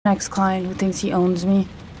Next client who thinks he owns me.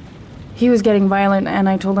 He was getting violent, and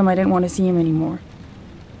I told him I didn't want to see him anymore.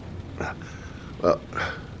 Well,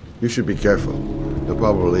 you should be careful. He'll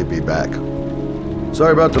probably be back.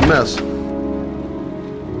 Sorry about the mess.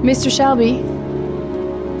 Mr. Shelby?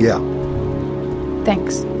 Yeah.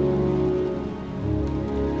 Thanks.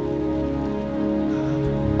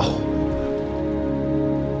 Oh.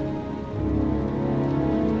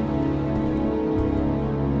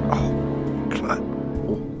 Oh, God.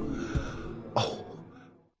 Oh. Oh.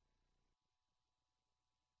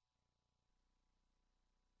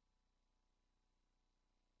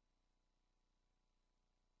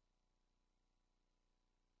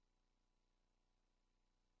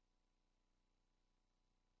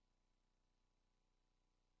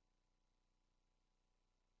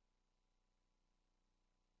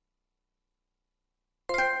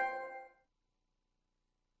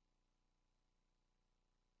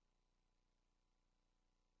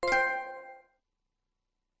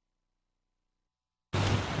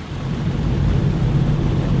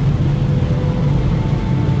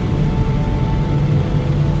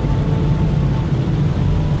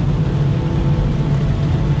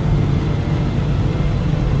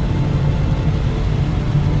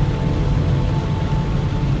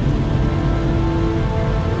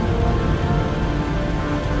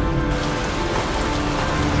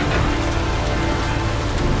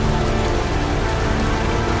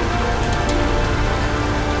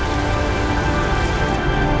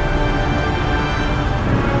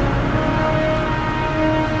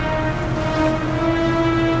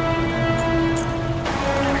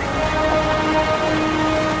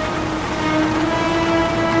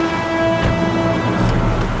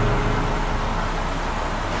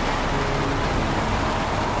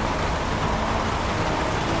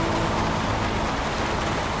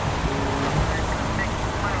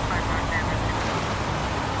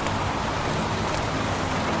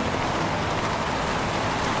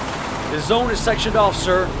 The zone is sectioned off,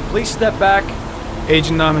 sir. Please step back.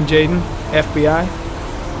 Agent Norman Jaden, FBI?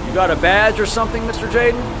 You got a badge or something, Mr.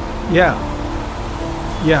 Jaden? Yeah.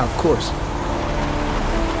 Yeah, of course.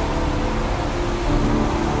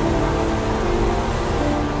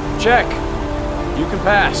 Check. You can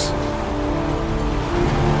pass.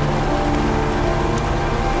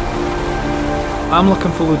 I'm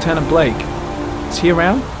looking for Lieutenant Blake. Is he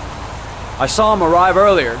around? I saw him arrive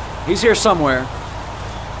earlier. He's here somewhere.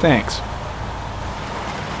 Thanks.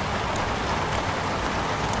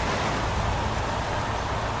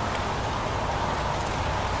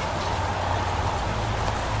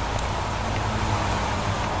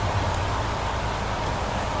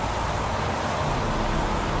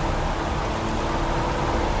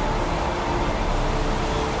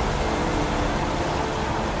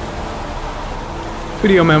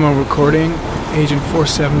 Video memo recording, Agent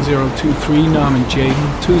 47023, Norman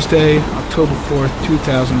Jaden, Tuesday, October 4th,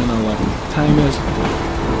 2011. Time is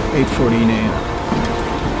 8:14 a.m.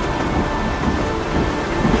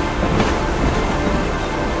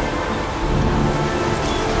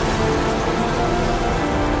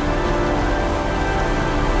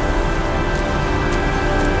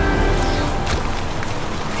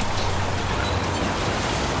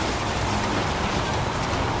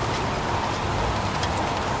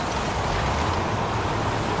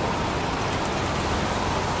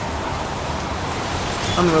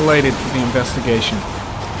 Unrelated to the investigation.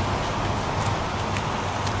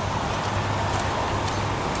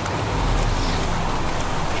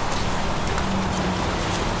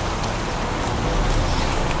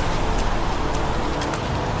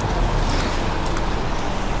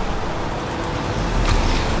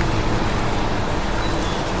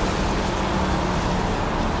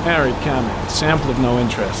 Harry comment. Sample of no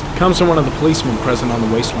interest. Comes from one of the policemen present on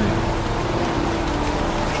the wasteland.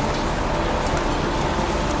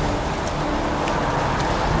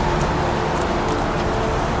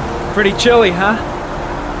 Pretty chilly, huh?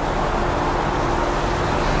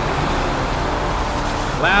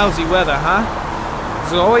 Lousy weather, huh?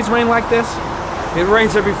 Does it always rain like this? It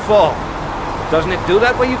rains every fall. Doesn't it do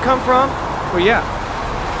that where you come from? Well, yeah.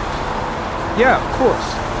 Yeah, of course.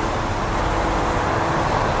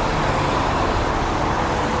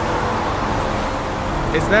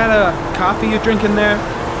 Is that a coffee you're drinking there?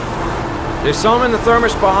 There's some in the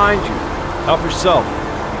thermos behind you. Help yourself.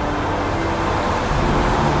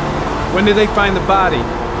 When did they find the body?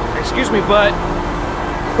 Excuse me, but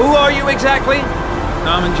who are you exactly?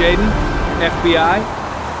 Norman Jaden, FBI.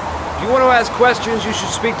 If you want to ask questions, you should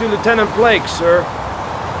speak to Lieutenant Blake, sir.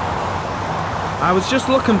 I was just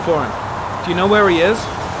looking for him. Do you know where he is?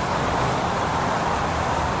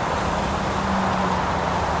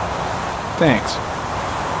 Thanks.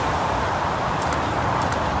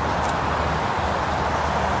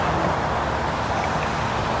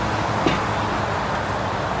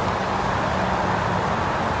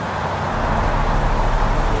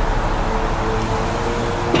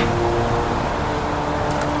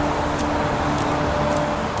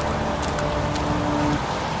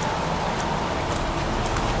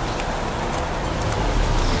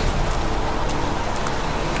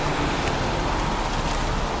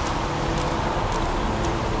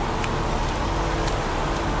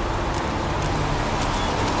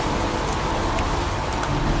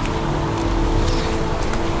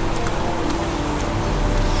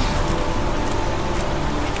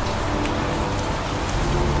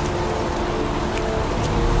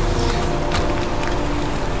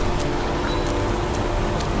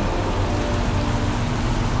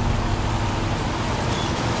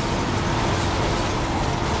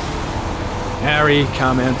 Harry,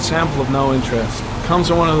 comment, sample of no interest. Comes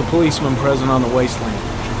from one of the policemen present on the wasteland.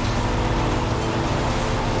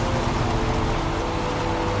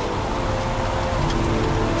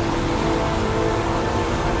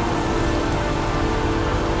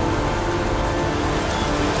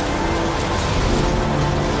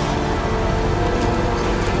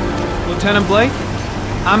 Lieutenant Blake?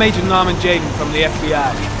 I'm Agent Norman Jaden from the FBI.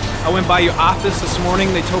 I went by your office this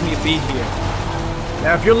morning. They told me you'd be here.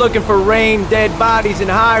 Now, if you're looking for rain, dead bodies, and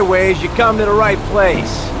highways, you come to the right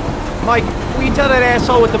place. Mike, will you tell that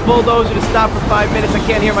asshole with the bulldozer to stop for 5 minutes? I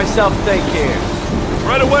can't hear myself think here.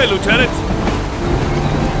 Right away, Lieutenant.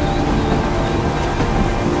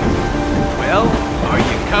 Well, are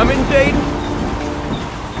you coming, Jaden?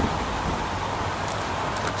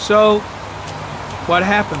 So, what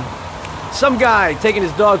happened? Some guy taking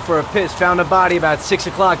his dog for a piss found a body about 6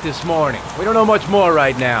 o'clock this morning. We don't know much more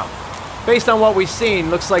right now. Based on what we've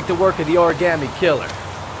seen, looks like the work of the Origami Killer.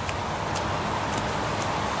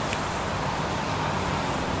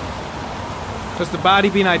 Has the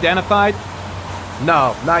body been identified?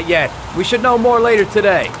 No, not yet. We should know more later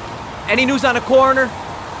today. Any news on the coroner?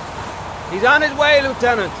 He's on his way,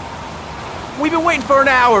 Lieutenant. We've been waiting for an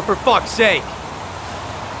hour, for fuck's sake.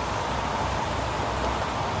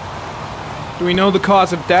 Do we know the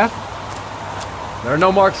cause of death? There are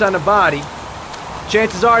no marks on the body.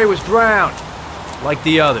 Chances are he was drowned, like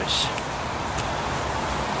the others.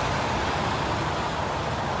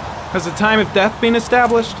 Has the time of death been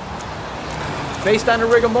established? Based on the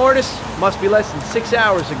rigor mortis, must be less than 6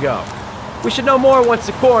 hours ago. We should know more once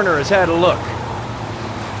the coroner has had a look.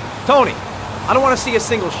 Tony, I don't want to see a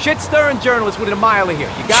single shit-stirring journalist within a mile of here.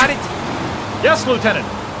 You got it? Yes, Lieutenant.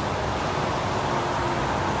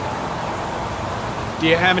 Do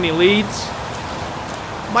you have any leads?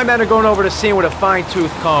 My men are going over the scene with a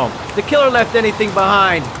fine-tooth comb. If the killer left anything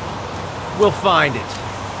behind, we'll find it.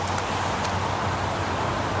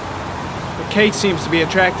 The case seems to be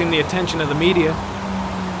attracting the attention of the media.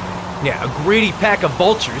 Yeah, a greedy pack of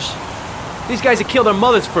vultures. These guys have killed their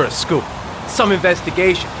mothers for a scoop. Some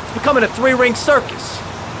investigation. It's becoming a three-ring circus.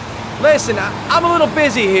 Listen, I'm a little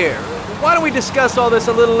busy here. Why don't we discuss all this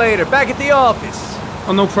a little later, back at the office?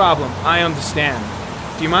 Oh, no problem. I understand.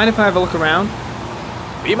 Do you mind if I have a look around?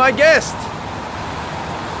 Be my guest.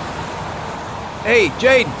 Hey,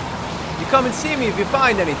 Jaden, you come and see me if you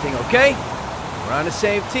find anything, okay? We're on the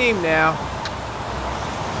same team now.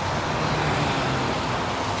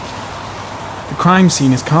 The crime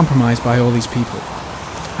scene is compromised by all these people.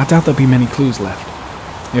 I doubt there'll be many clues left,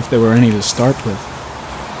 if there were any to start with.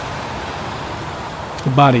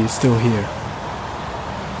 The body is still here.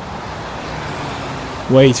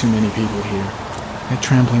 Way too many people here. They're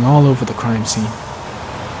trampling all over the crime scene.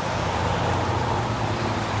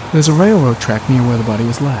 There's a railroad track near where the body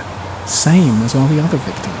was left, same as all the other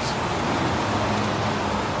victims.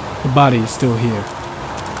 The body is still here.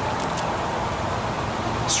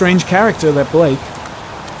 Strange character, that Blake.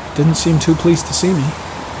 Didn't seem too pleased to see me.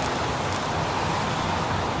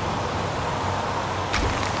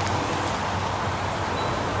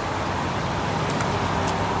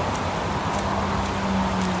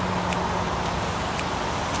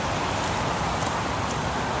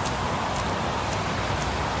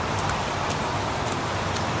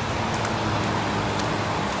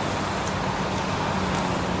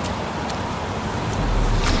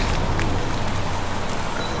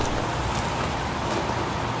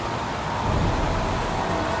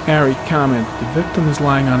 Harry, comment. The victim is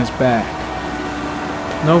lying on his back.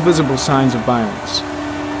 No visible signs of violence.